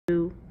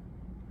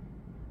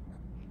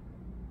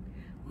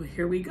Well,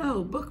 here we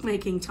go,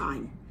 bookmaking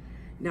time.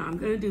 Now I'm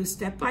going to do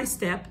step by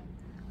step.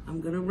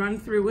 I'm going to run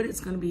through it. It's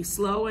going to be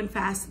slow and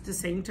fast at the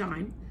same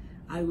time.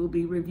 I will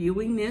be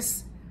reviewing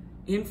this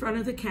in front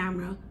of the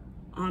camera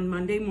on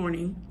Monday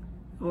morning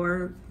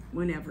or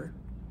whenever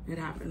it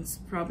happens,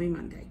 probably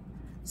Monday.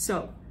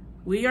 So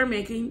we are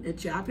making the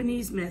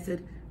Japanese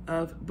method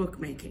of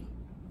bookmaking.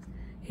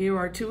 Here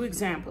are two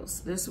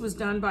examples. This was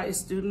done by a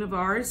student of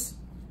ours.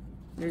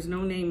 There's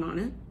no name on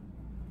it.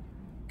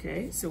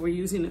 Okay, so we're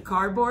using a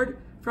cardboard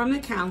from the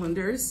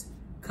calendars,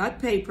 cut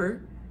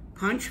paper,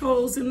 punch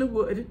holes in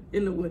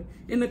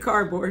the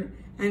cardboard,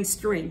 and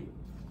string.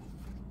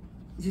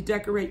 You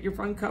decorate your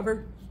front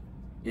cover,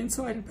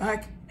 inside and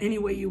back, any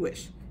way you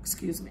wish.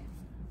 Excuse me.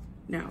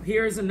 Now,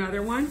 here's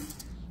another one.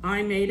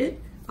 I made it.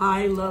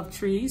 I love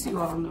trees, you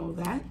all know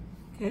that.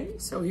 Okay,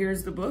 so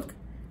here's the book.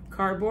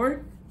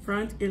 Cardboard,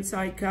 front,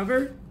 inside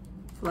cover,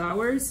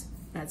 flowers,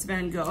 that's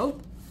Van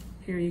Gogh.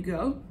 Here you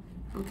go.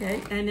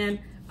 Okay, and then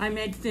I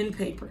made thin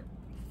paper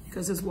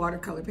because it's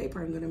watercolor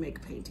paper. I'm gonna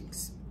make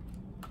paintings.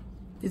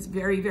 It's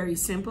very, very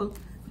simple.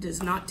 It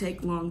does not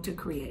take long to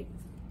create,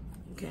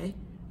 okay?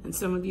 And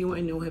some of you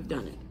I know have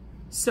done it.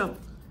 So,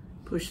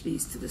 push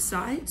these to the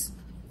sides.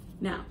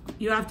 Now,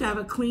 you have to have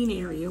a clean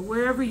area.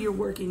 Wherever you're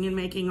working and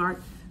making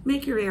art,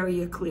 make your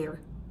area clear,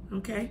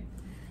 okay?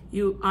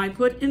 I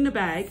put in the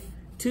bag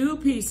 2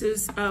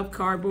 pieces of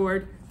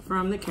cardboard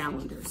from the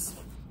calendars,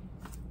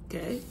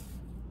 okay?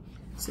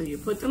 So you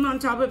put them on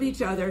top of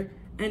each other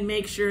and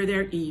make sure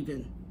they're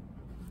even.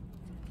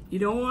 You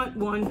don't want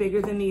one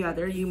bigger than the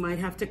other. You might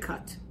have to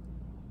cut,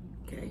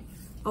 okay?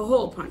 A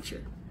hole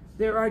puncher.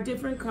 There are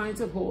different kinds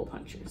of hole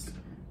punchers.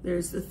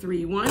 There's the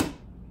 3-1.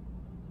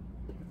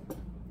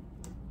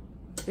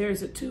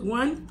 There's a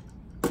 2-1.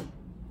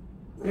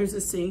 There's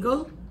a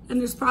single. And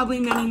there's probably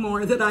many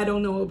more that I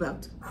don't know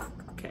about.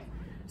 Okay,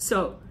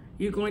 so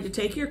you're going to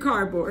take your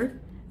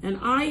cardboard, and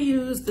I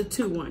use the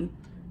 2-1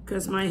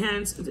 because my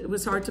hands, it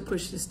was hard to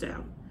push this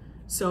down.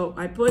 So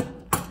I put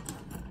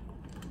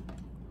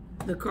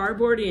the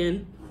cardboard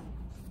in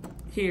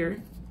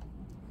here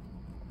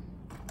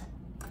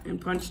and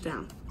punch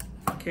down,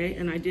 okay?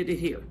 And I did it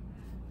here.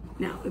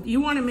 Now, if you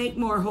want to make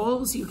more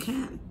holes, you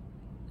can.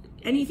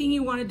 Anything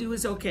you want to do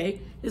is okay,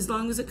 as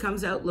long as it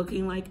comes out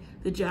looking like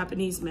the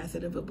Japanese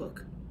method of a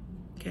book,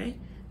 okay?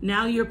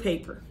 Now your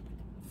paper.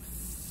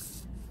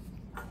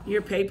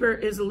 Your paper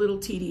is a little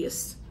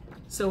tedious.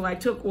 So I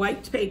took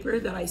white paper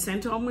that I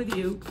sent home with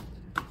you.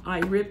 I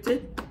ripped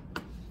it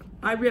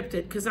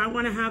because I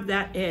want to have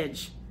that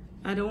edge.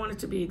 I don't want it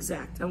to be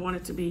exact. I want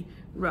it to be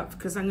rough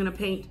because I'm going to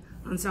paint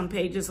on some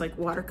pages like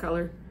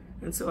watercolor,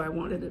 and so I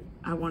wanted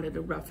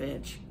a rough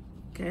edge,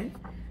 okay?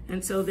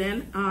 And so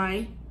then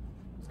I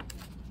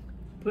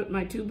put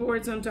my 2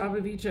 boards on top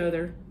of each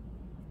other,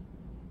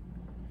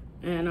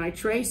 and I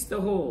traced the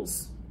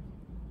holes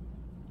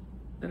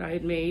that I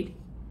had made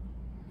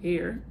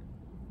here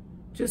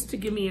just to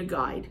give me a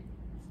guide.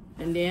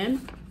 And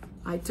then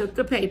I took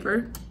the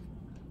paper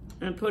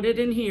and put it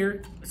in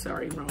here.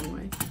 Sorry, wrong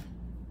way.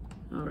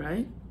 All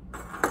right,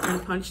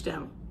 and punch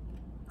down.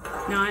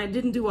 Now, I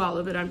didn't do all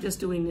of it. I'm just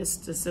doing this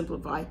to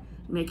simplify,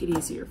 make it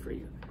easier for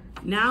you.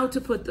 Now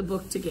to put the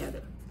book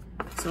together.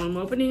 So I'm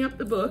opening up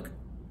the book.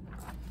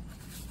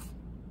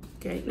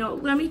 Okay, no,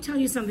 let me tell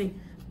you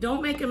something.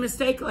 Don't make a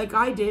mistake like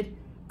I did.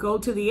 Go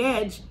to the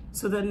edge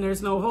so then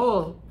there's no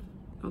hole.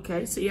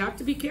 Okay, so you have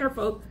to be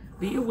careful.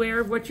 Be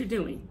aware of what you're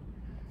doing.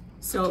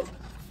 So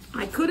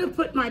I could have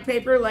put my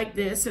paper like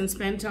this and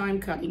spend time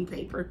cutting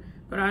paper,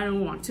 but I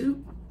don't want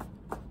to.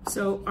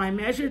 So I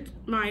measured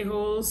my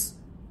holes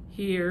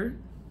here.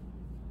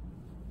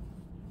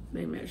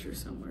 They measure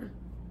somewhere,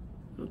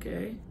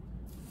 okay?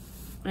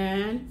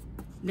 And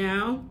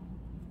now,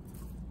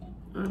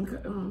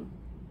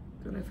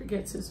 did I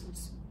forget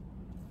scissors?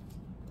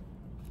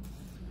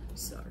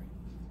 Sorry,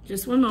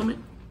 just one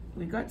moment.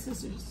 We got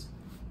scissors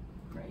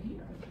right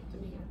here. I put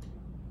them here.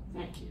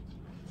 Thank you.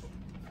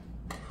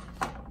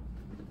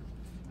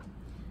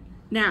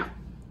 Now,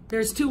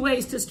 there's 2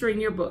 ways to string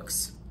your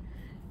books.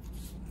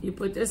 You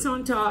put this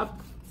on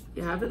top,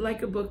 you have it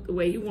like a book the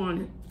way you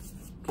want it,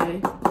 okay?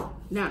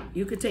 Now,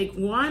 you could take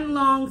 1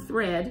 long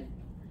thread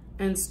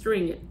and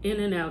string it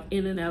in and out,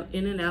 in and out,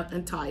 in and out,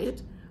 and tie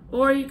it.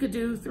 Or you could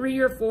do 3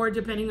 or 4,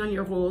 depending on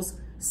your holes,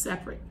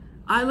 separate.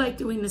 I like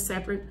doing the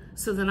separate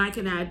so then I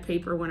can add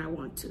paper when I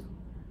want to,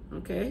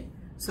 okay?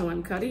 So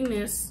I'm cutting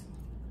this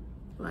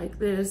like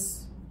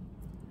this.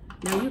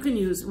 Now you can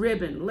use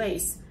ribbon,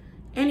 lace,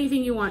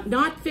 anything you want,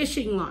 not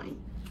fishing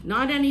line,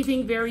 not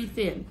anything very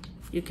thin.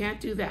 You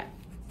can't do that.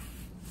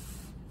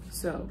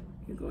 So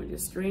you're going to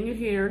string it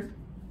here.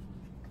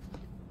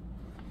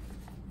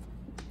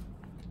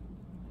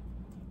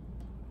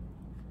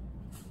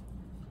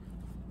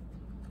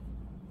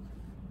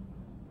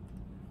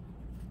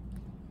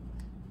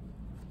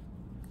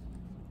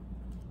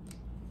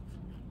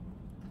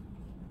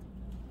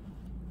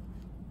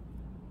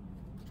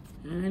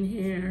 And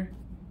here.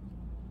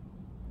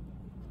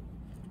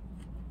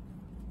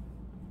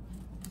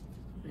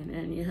 And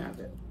then you have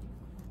it.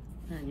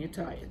 And you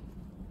tie it.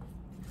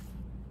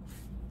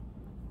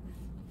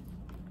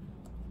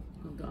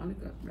 Hold on,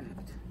 it got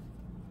wrapped.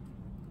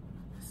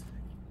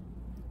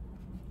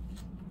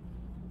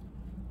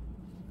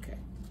 Okay.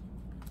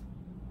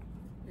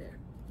 There.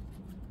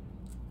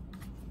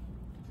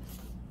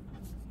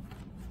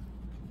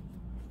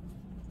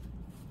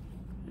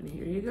 And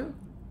here you go.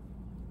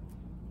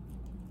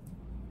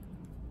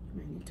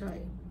 And you tie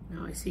it.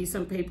 Now I see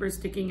some paper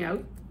sticking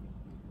out,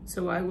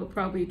 so I will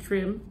probably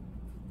trim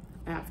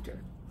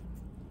after.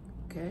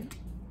 Okay?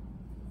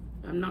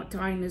 I'm not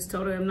tying this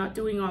totally. I'm not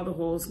doing all the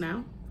holes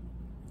now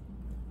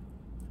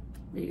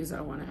because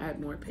I want to add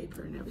more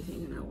paper and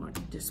everything, and I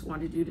just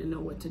wanted you to know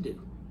what to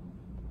do.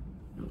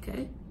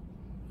 Okay?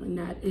 And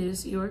that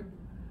is your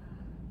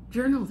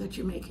journal that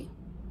you're making.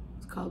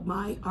 It's called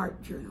My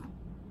Art Journal.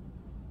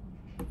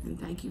 And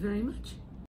thank you very much.